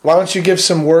Why don't you give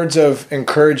some words of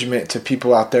encouragement to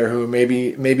people out there who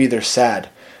maybe they're sad?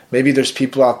 Maybe there's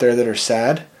people out there that are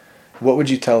sad. What would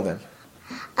you tell them?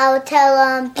 I would tell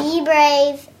them, be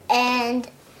brave and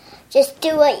just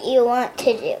do what you want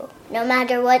to do, no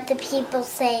matter what the people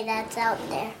say that's out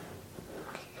there.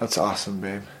 That's awesome,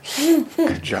 babe.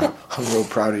 Good job. I'm real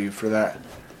proud of you for that.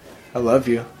 I love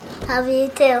you. Love you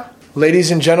too.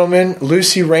 Ladies and gentlemen,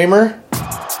 Lucy Raymer.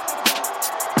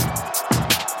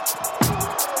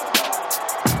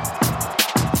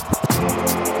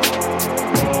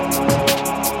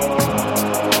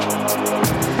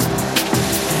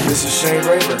 This is Shane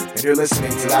Raymer, and you're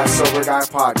listening to That Sober Guy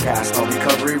podcast on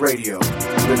Recovery Radio.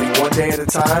 Living one day at a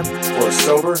time for a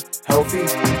sober, healthy,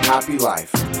 happy life.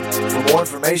 For more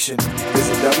information,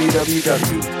 visit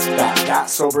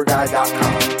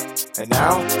www.thatsoberguy.com. And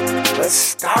now, let's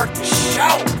start the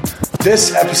show.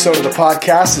 This episode of the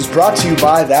podcast is brought to you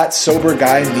by That Sober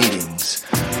Guy Meetings.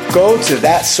 Go to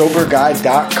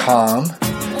thatsoberguy.com,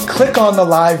 click on the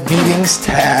live meetings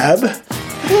tab,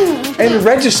 and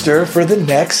register for the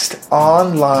next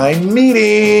online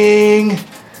meeting.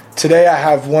 Today I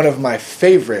have one of my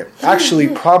favorite, actually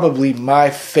probably my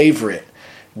favorite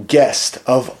guest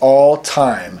of all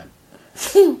time.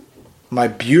 My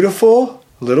beautiful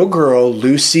little girl,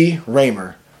 Lucy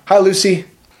Raymer. Hi, Lucy.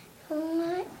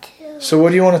 So what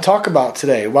do you want to talk about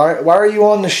today? Why are you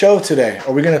on the show today?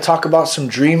 Are we going to talk about some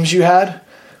dreams you had?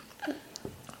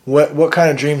 What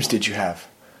kind of dreams did you have?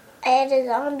 I had a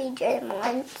zombie dream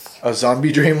once. A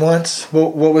zombie dream once?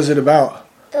 What was it about?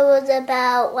 It was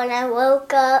about when I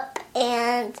woke up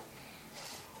and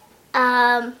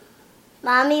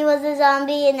Mommy was a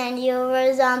zombie and then you were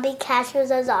a zombie. Cash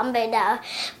was a zombie now,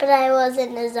 but I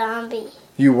wasn't a zombie.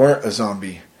 You weren't a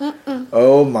zombie? Mm-mm.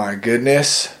 Oh my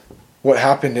goodness. What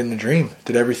happened in the dream?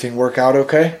 Did everything work out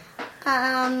okay?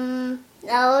 No, it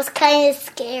was kind of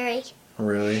scary.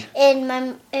 Really? And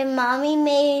Mommy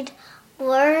made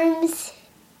worms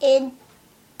and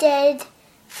dead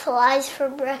flies for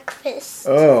breakfast.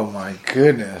 Oh my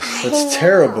goodness. That's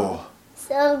terrible.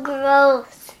 So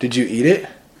gross. Did you eat it?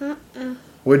 Mm-mm.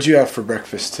 What'd you have for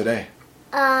breakfast today?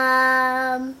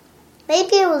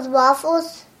 Maybe it was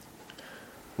waffles.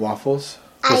 Waffles?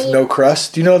 With no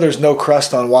crust? You know there's no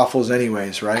crust on waffles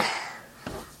anyways, right?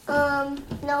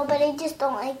 No, but I just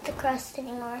don't like the crust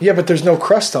anymore. Yeah, but there's no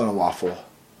crust on a waffle.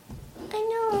 I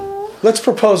know. Let's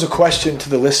propose a question to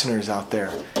the listeners out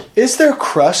there. Is there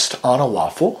crust on a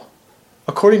waffle?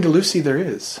 According to Lucy, there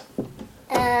is.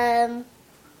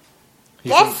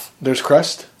 Yes. There's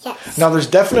crust? Yes. Now, there's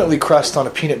definitely crust on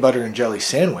a peanut butter and jelly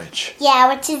sandwich.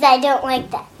 Yeah, which is I don't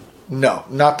like that. No,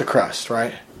 not the crust,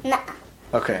 right? No.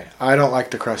 Okay, I don't like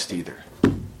the crust either.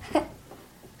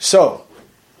 So,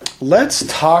 let's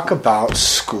talk about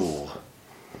school.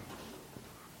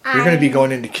 You're going to be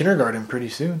going into kindergarten pretty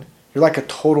soon. You're like a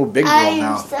total big girl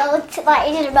now. I'm so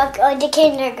excited about going to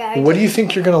kindergarten. What do you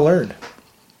think you're going to learn?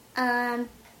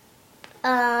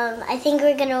 I think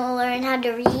we're going to learn how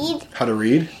to read. How to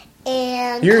read?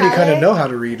 And you already color. kind of know how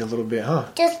to read a little bit, huh?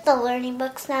 Just the learning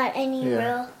books, not any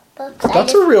real books.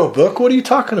 That's a real book. What are you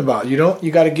talking about? You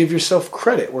got to give yourself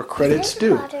credit where credit's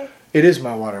due. Water. It is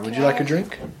my water. Would you like a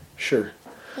drink? Sure.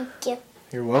 Thank you.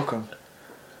 You're welcome.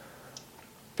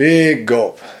 Big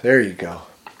gulp. There you go.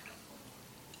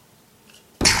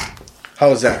 How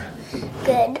was that?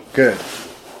 Good. Good.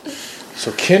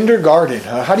 So kindergarten,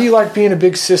 huh? How do you like being a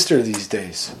big sister these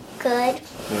days? Good.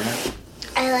 Yeah.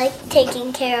 I like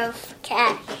taking care of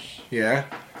Cash. Yeah?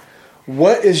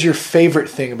 What is your favorite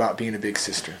thing about being a big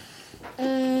sister?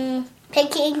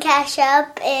 Picking Cash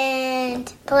up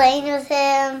and playing with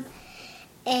him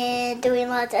and doing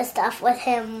lots of stuff with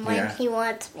him when he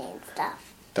wants me and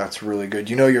stuff. That's really good.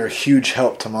 You know you're a huge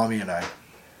help to Mommy and I.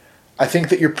 I think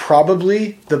that you're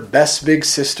probably the best big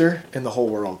sister in the whole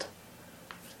world.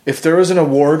 If there was an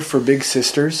award for big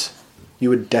sisters, you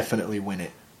would definitely win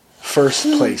it. First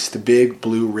place, the big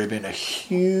blue ribbon, a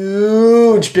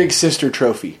huge big sister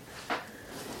trophy.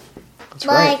 That's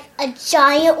right. Like a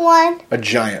giant one? A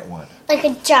giant one. Like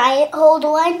a giant old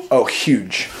one? Oh,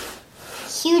 huge.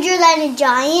 Huger than a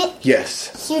giant?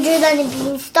 Yes. Huger than a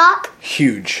beanstalk?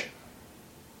 Huge.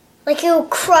 Like it will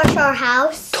crush our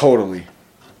house? Totally.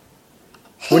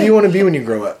 What do you want to be when you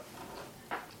grow up?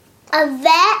 A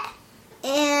vet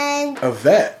and... A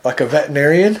vet? Like a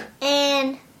veterinarian?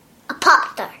 And a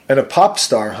pop star. And a pop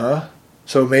star, huh?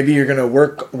 So maybe you're going to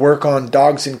work on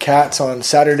dogs and cats on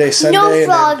Saturday, Sunday. No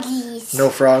froggies. No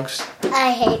frogs?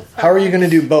 I hate frogs. How are you going to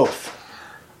do both?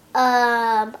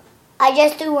 I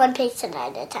just do one patient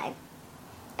at a time.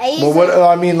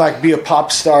 I mean, like, be a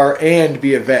pop star and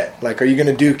be a vet. Like, are you going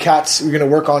to do cats? You're going to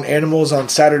work on animals on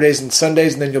Saturdays and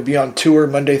Sundays, and then you'll be on tour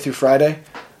Monday through Friday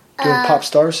doing pop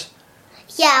stars?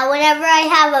 Yeah, whenever I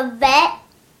have a vet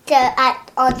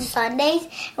on Sundays,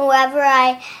 and whenever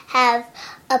I have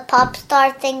a pop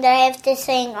star thing that I have to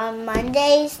sing on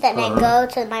Mondays, then I go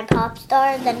to my pop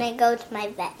star, then I go to my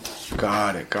vet.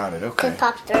 Got it, okay. Because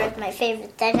pop star is my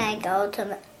favorite, then I go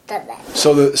to the vet.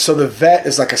 So the vet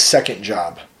is like a second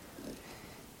job?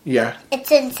 Yeah?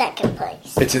 It's in second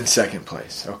place. It's in second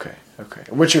place, okay.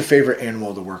 What's your favorite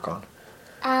animal to work on?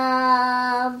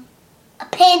 A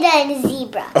panda and a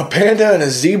zebra. A panda and a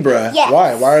zebra? Yes.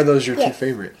 Why? Why are those your two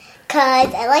favorite?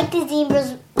 Because I like the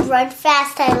zebras run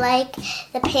fast. I like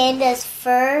the panda's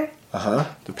fur.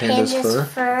 The panda's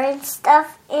fur and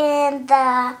stuff. And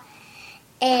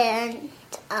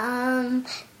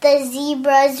the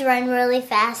zebras run really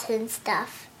fast and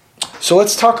stuff. So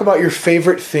let's talk about your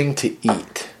favorite thing to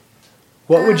eat.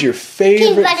 What would your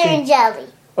favorite peanut butter and jelly.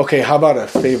 Okay, how about a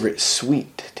favorite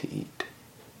sweet to eat?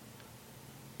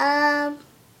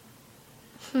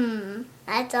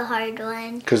 That's a hard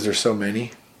one. Because there's so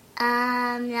many? No,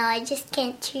 I just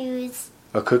can't choose.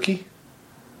 A cookie?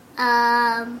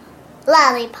 Lollipop.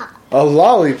 A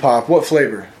lollipop? What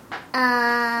flavor?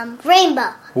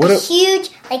 Rainbow. Huge,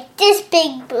 like this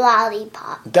big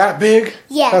lollipop. That big?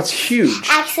 Yeah. That's huge.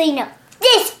 Actually, no.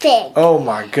 This big. Oh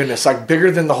my goodness. Like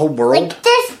bigger than the whole world? Like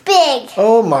this big.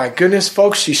 Oh my goodness,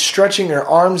 folks. She's stretching her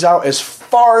arms out as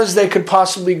far as they could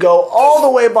possibly go, all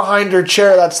the way behind her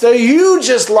chair. That's the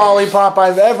hugest lollipop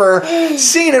I've ever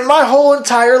seen in my whole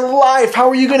entire life. How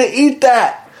are you going to eat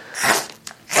that?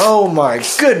 Oh my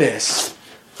goodness.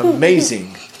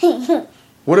 Amazing.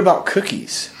 What about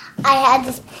cookies? I had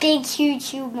this big,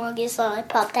 huge, humongous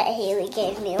lollipop that Haley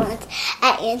gave me once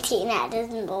at Auntie and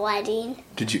Adam's wedding.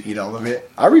 Did you eat all of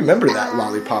it? I remember that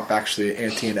lollipop actually at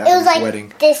Auntie and Adam's wedding.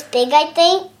 It was like this big, I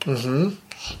think. Mm-hmm.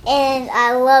 And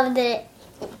I loved it.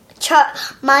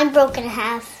 Mine broke in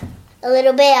half. A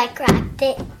little bit. I cracked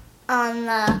it on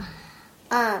the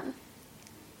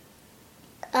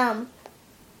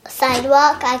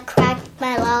sidewalk. I cracked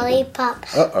my lollipop.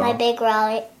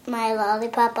 My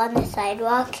lollipop on the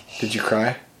sidewalk. Did you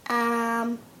cry?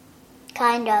 Kind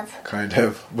of. Kind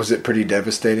of. Was it pretty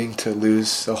devastating to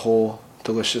lose a whole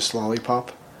delicious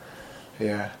lollipop?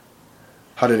 Yeah.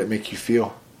 How did it make you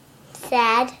feel?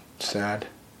 Sad. Sad.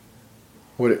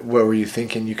 What were you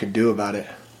thinking you could do about it?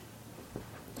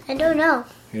 I don't know.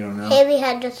 You don't know? Haley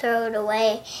had to throw it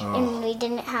away, and we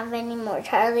didn't have any more.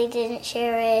 Charlie didn't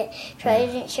share it. Charlie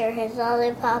didn't share his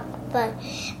lollipop, but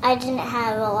I didn't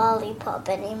have a lollipop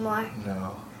anymore.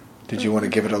 No. Did you want to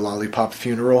give it a lollipop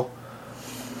funeral?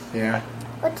 Yeah?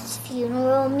 What does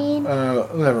funeral mean?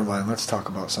 Never mind. Let's talk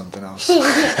about something else.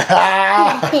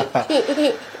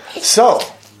 So,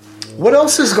 what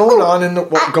else is going on in the...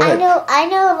 go ahead. I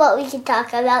know what we can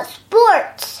talk about.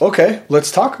 Sports. Okay,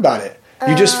 let's talk about it.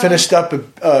 You just finished up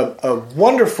a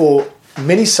wonderful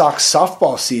mini Sox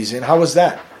softball season. How was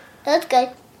that? That's good.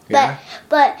 Yeah.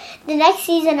 But the next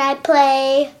season I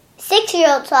play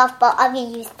 6-year-old softball. I'm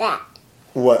gonna use that.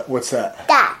 What's that?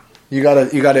 That. You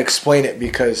gotta explain it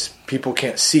because people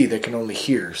can't see; they can only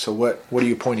hear. So what are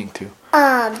you pointing to?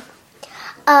 The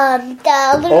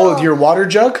little. Your water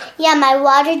jug? Yeah, my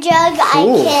water jug.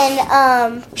 Cool. I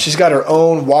can. She's got her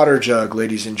own water jug,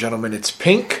 ladies and gentlemen. It's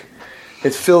pink.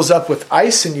 It fills up with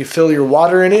ice, and you fill your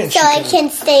water in it. And so I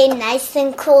can stay nice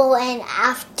and cool, and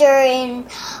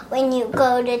when you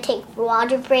go to take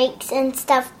water breaks and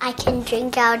stuff, I can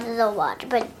drink out of the water.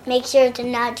 But make sure to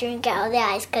not drink out of the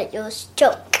ice because you'll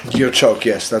choke. You'll choke,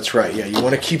 yes, that's right. Yeah, you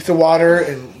want to keep the water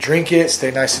and drink it, stay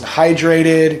nice and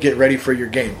hydrated, get ready for your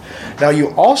game. Now, you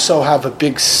also have a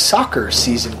big soccer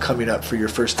season coming up for your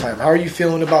first time. How are you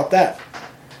feeling about that?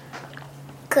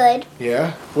 Good.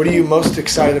 Yeah? What are you most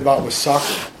excited about with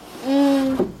soccer?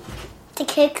 To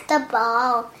kick the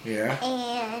ball. Yeah.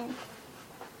 And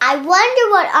I wonder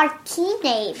what our team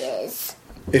name is.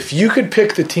 If you could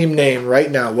pick the team name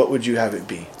right now, what would you have it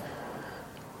be?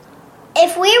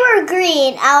 If we were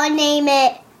green, I would name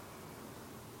it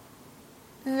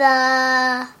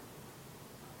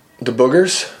The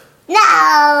Boogers?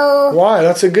 No. Why?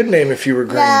 That's a good name if you were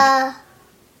green.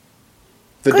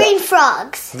 The Green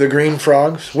Frogs. The Green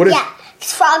Frogs? Yeah,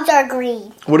 frogs are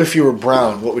green. What if you were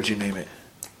brown? What would you name it?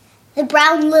 The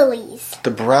Brown Lilies.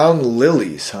 The Brown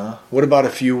Lilies, huh? What about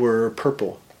if you were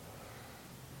purple?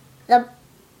 The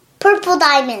Purple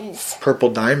Diamonds. Purple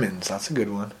Diamonds, that's a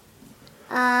good one.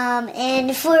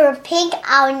 And if we were pink,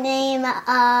 I would name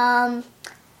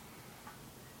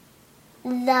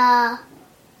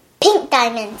pink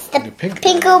diamonds. The pink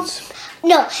diamonds.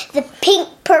 No, the pink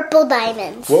purple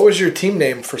diamonds. What was your team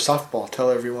name for softball? Tell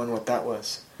everyone what that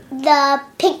was. The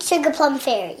Pink Sugar Plum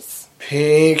Fairies.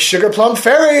 Pink Sugar Plum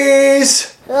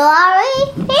Fairies! Who are we?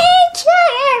 Pink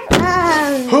Sugar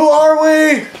Plum. Who are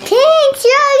we? Pink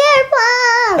Sugar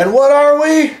Plum. And what are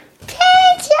we?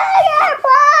 Pink Sugar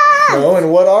Plum. No,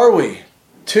 and what are we?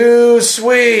 Too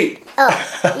sweet.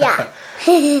 Oh, yeah.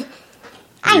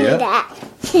 I knew that.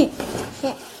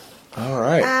 All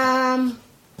right.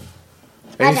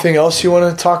 Anything else you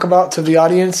want to talk about to the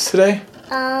audience today?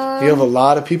 You have a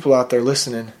lot of people out there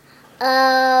listening.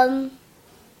 My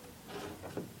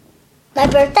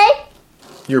birthday?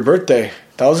 Your birthday.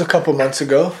 That was a couple months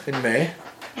ago in May.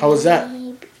 How was that?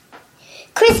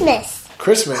 Christmas.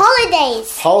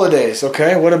 Holidays. Holidays,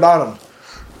 okay. What about them?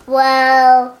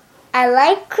 Well, I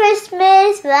like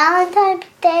Christmas, Valentine's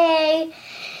Day,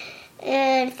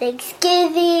 and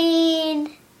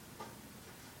Thanksgiving.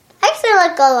 I actually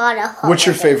like a lot of holidays. What's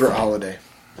your favorite holiday?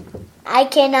 I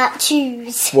cannot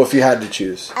choose. Well, if you had to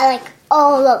choose. I like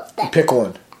all of them. Pick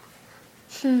one.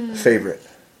 Favorite.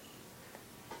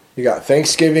 You got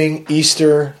Thanksgiving,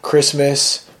 Easter,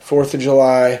 Christmas, 4th of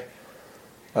July.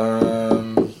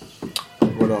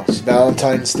 What else?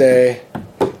 Valentine's Day.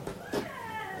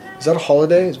 Is that a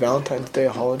holiday? Is Valentine's Day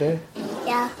a holiday?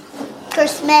 Yeah.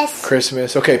 Christmas.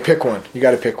 Christmas. Okay, pick one. You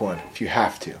got to pick one if you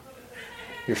have to.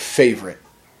 Your favorite.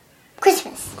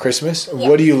 Christmas. Christmas? Yeah.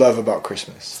 What do you love about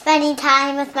Christmas? Spending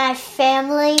time with my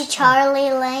family,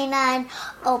 Charlie, Lena, and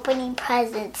opening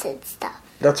presents and stuff.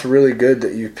 That's really good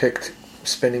that you picked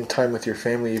spending time with your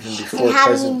family even before and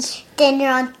having presents. Dinner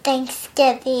on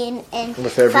Thanksgiving and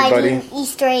with everybody. finding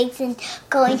Easter eggs and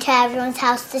going to everyone's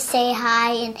house to say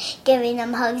hi and giving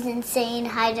them hugs and saying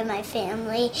hi to my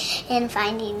family and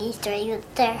finding Easter eggs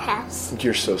at their house.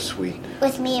 You're so sweet.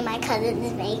 With me and my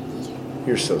cousins maybe.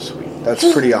 You're so sweet.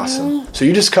 That's pretty awesome. So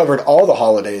you just covered all the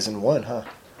holidays in one, huh?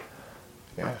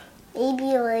 Yeah.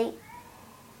 Maybe like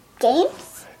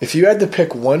games? If you had to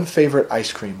pick one favorite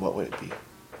ice cream, what would it be?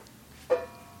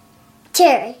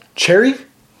 Cherry. Cherry?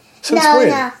 Since when?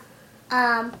 No.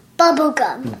 Bubble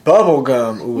gum. Bubble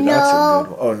gum. Ooh, no. That's a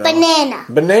good one. Oh, no. Banana.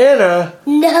 Banana?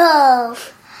 No.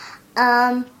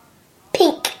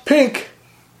 Pink. Pink.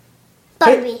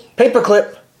 Barbie.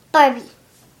 Paperclip. Barbie.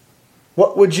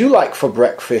 What would you like for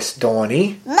breakfast,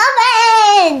 Dawny?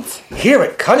 Muffins! Here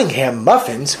at Cunningham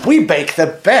Muffins, we bake the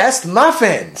best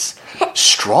muffins.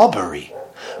 Strawberry,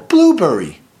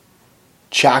 blueberry,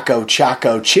 Choco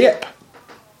chip.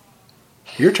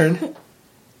 Your turn.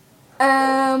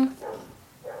 Fire!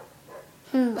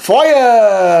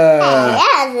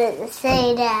 I didn't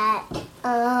say that.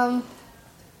 I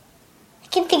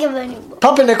can't think of any more.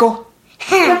 Pumpernickel.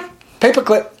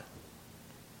 Paperclip.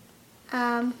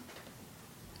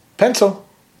 Pencil.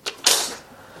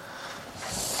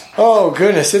 Oh,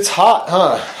 goodness. It's hot,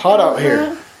 huh? Hot out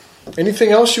here. Anything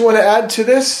else you want to add to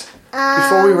this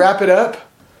before we wrap it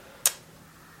up?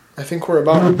 I think we're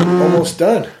about almost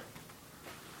done.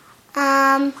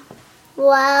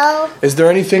 Well... Is there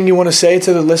anything you want to say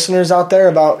to the listeners out there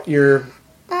about your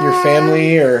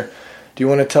family, or do you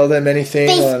want to tell them anything?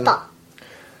 Baseball.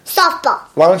 Softball.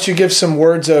 Why don't you give some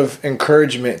words of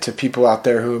encouragement to people out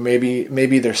there who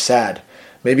maybe they're sad?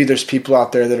 Maybe there's people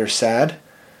out there that are sad.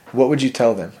 What would you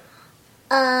tell them?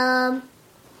 I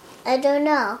don't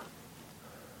know.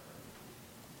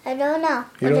 I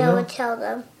would tell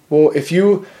them. Well, if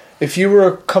you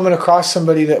were coming across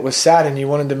somebody that was sad and you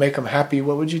wanted to make them happy,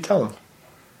 what would you tell them?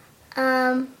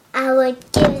 I would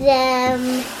give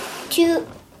them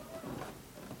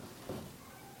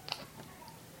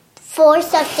 4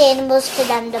 stuffed animals for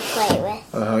them to play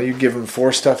with. You give them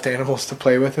 4 stuffed animals to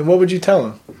play with, and what would you tell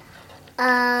them?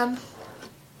 I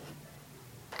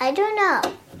don't know.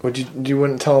 You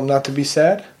wouldn't tell them not to be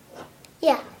sad?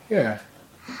 Yeah. Yeah.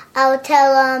 I would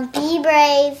tell them be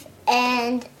brave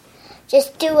and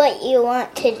just do what you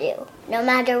want to do, no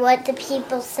matter what the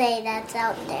people say that's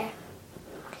out there.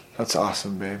 That's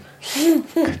awesome, babe.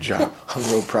 Good job. I'm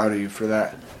real proud of you for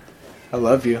that. I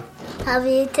love you. Love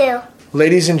you too.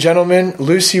 Ladies and gentlemen,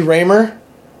 Lucy Raymer.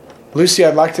 Lucy,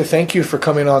 I'd like to thank you for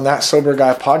coming on That Sober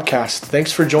Guy podcast.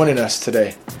 Thanks for joining us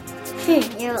today.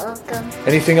 You're welcome.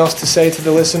 Anything else to say to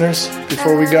the listeners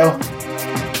before we go?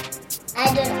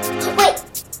 I don't know. Wait,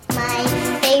 my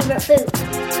favorite food.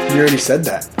 You already said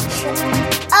that.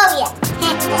 Oh, yeah.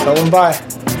 Tell them bye.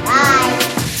 Bye.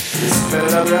 This has been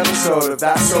another episode of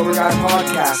That Sober Guy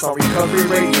podcast on Recovery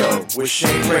Radio with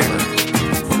Shane Raymer.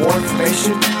 For more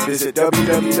information, visit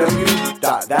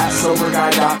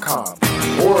www.thatsoberguy.com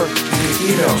or you can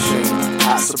email Shane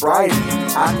at sobriety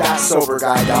at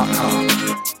thatsoberguy.com.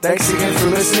 Thanks again for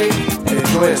listening, and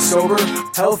enjoy a sober,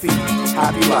 healthy,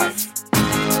 happy life.